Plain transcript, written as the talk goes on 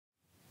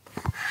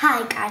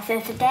Hi guys,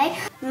 so today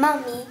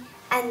Mummy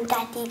and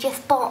Daddy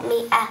just bought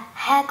me a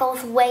Hair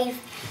Goals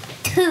Wave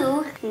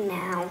 2.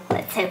 Now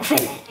let's open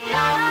it.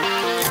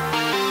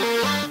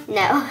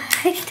 No,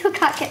 I still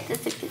can't get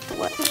this to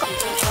work.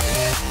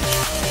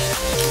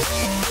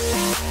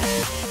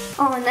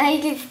 Oh, now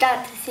you can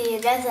start to see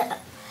it. There's a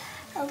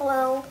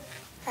L.O.L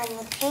and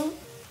the pink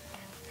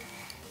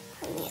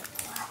and the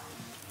L.O.L.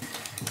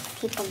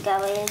 Keep on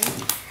going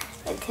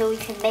until we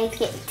can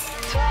make it.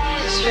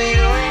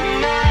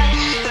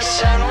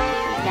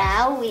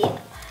 Now we...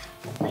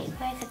 Wait,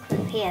 where's the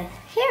clue? Here.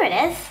 Here it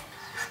is.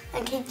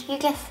 And can you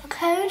guess the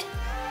code?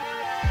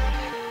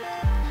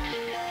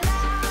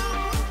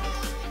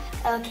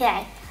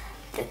 Okay.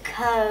 The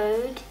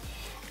code,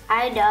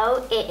 I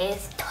know it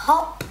is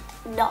top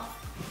notch.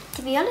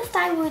 To be honest,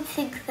 I would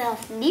think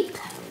there's new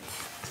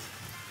codes.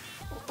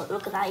 But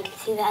look at that, you can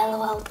see the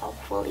L.O.L top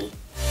fully.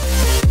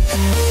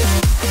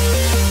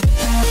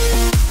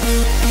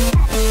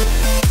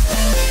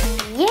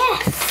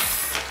 Yes!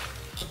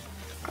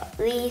 Got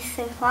these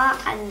so far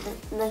and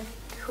the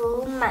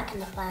cool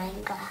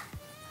magnifying glass.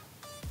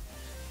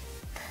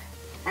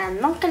 I'm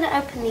not going to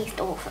open these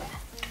doors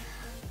first,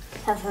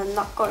 because I'm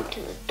not going to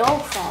the door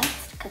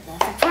first, because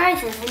there's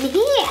surprises in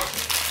here.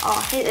 Oh,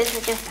 I think this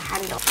is just a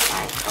handle,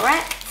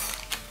 correct?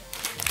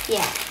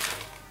 Yeah.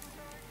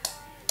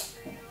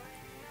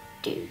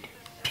 Dude.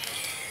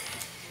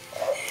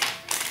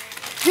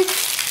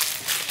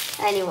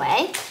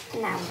 Anyway,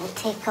 now we'll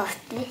take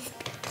off this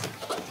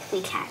if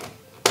we can.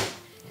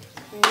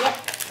 Yep.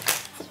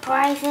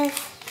 Surprises.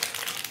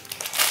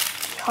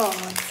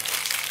 Cards.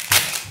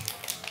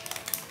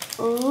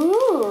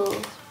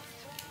 Ooh.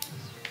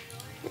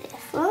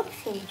 This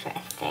looks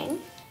interesting.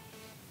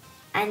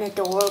 And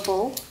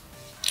adorable.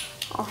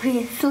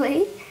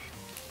 Obviously.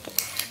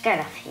 Let's get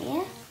off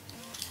here.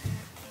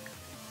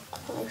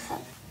 Close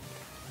up.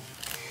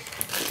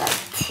 We've got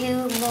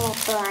 2 more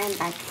blind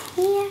bags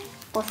here.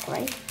 Or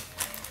 3.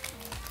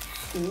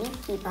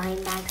 Sneaky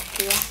blind bags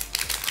here.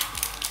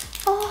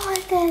 Oh,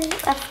 and then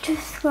I've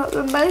just got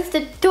the most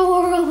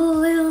adorable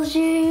little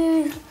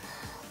shoes. Look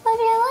at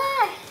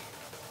that.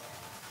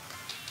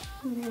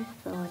 They're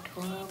so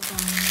adorable.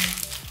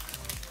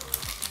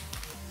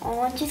 Oh,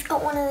 I just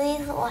got one of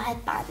these little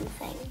headband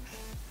things.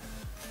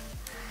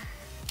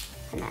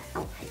 And that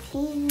outfit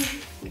here.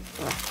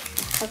 The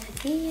rest of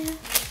the here.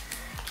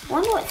 I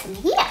wonder what's in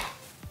here.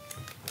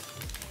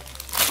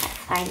 Let's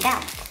find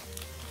out.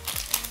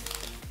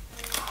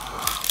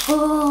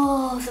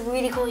 Oh, some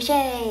really cool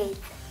shades.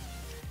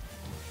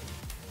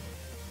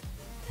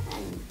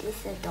 And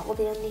this is all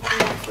the only thing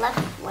that's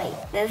left. Wait,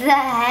 there's a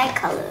hair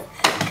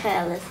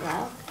curl as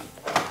well.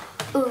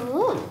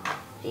 Ooh,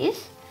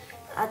 these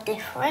are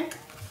different.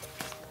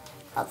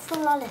 That's a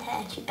lot of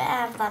hair. She better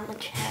have that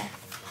much hair.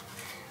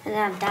 And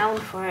I'm down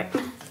for it.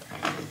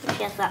 If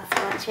she has that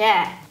so much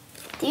hair.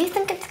 Do you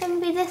think it's going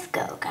to be this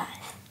girl,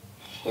 guys?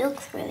 She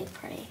looks really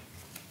pretty.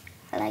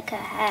 I like her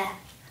hair.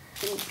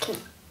 And you can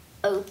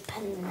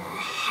open the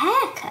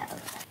hair curl.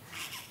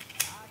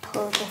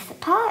 Pull this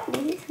apart.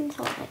 Maybe some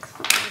sort of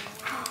excitement.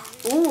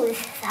 Ooh, this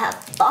is her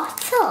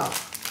bottle.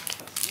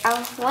 I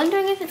was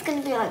wondering if it's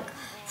going to be like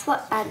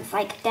sweatbands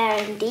like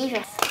Daring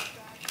Diva.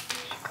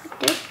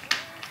 Could do.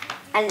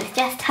 And it's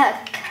just her.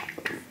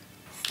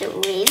 Still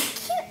really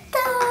cute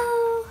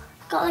though.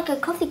 Got like a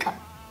coffee cup.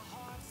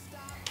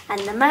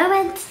 And the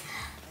moment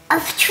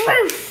of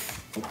truth.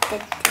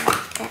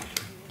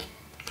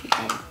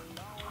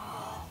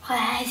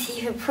 Oh, it's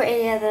even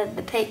prettier than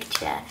the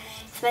picture.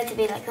 It's meant to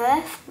be like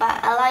this,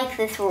 but I like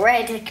this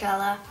red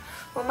colour.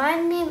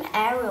 Reminds me of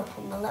Ariel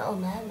from The Little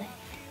Mermaid.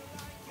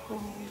 Oh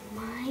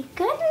my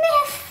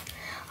goodness!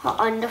 Her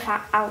under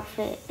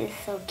outfit is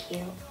so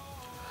cute.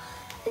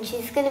 And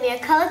she's going to be a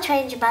colour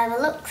changer by the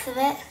looks of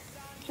it.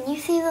 Can you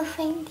see the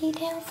faint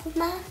details of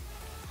that?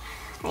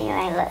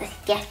 Anyway, let's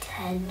get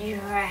her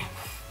dressed.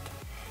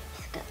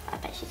 I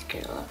bet she's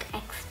going to look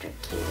extra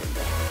cute in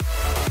this.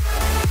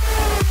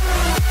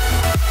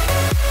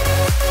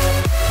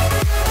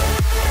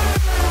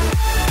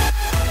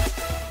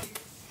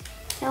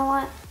 You know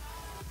what?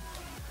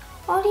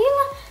 What do you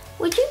like?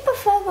 Would you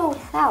prefer go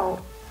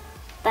without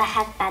the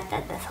headband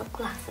and the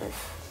sunglasses?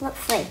 Let's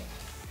see.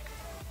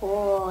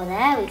 Oh,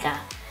 there we go.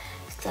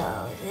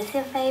 So, is this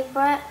your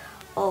favourite?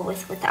 Or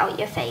was without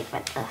your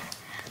favourite?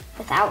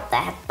 Without the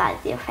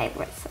headband, your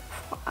favourite so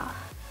far?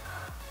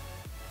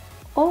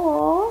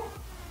 Or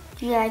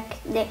do you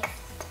like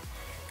next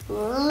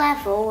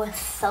level with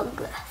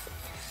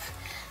sunglasses?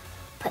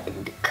 Put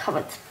in the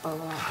comments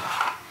below.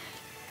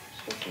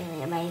 She's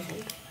really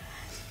amazing.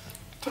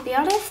 To be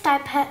honest, I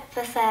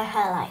prefer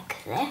her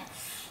like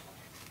this.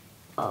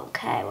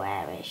 Okay,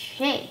 where is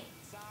she?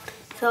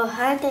 So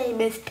her name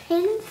is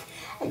Pins,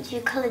 and she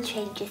colour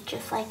changes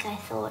just like I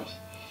thought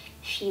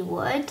she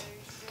would.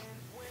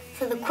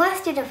 So the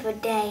question of the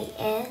day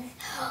is,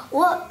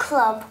 what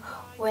club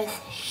was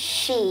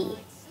she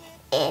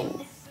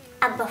in?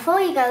 And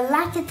before you go,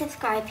 like and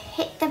subscribe,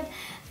 hit the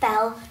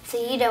bell so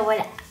you know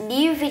when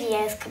new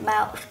videos come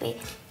out with me.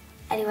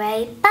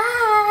 Anyway,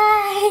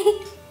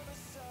 bye!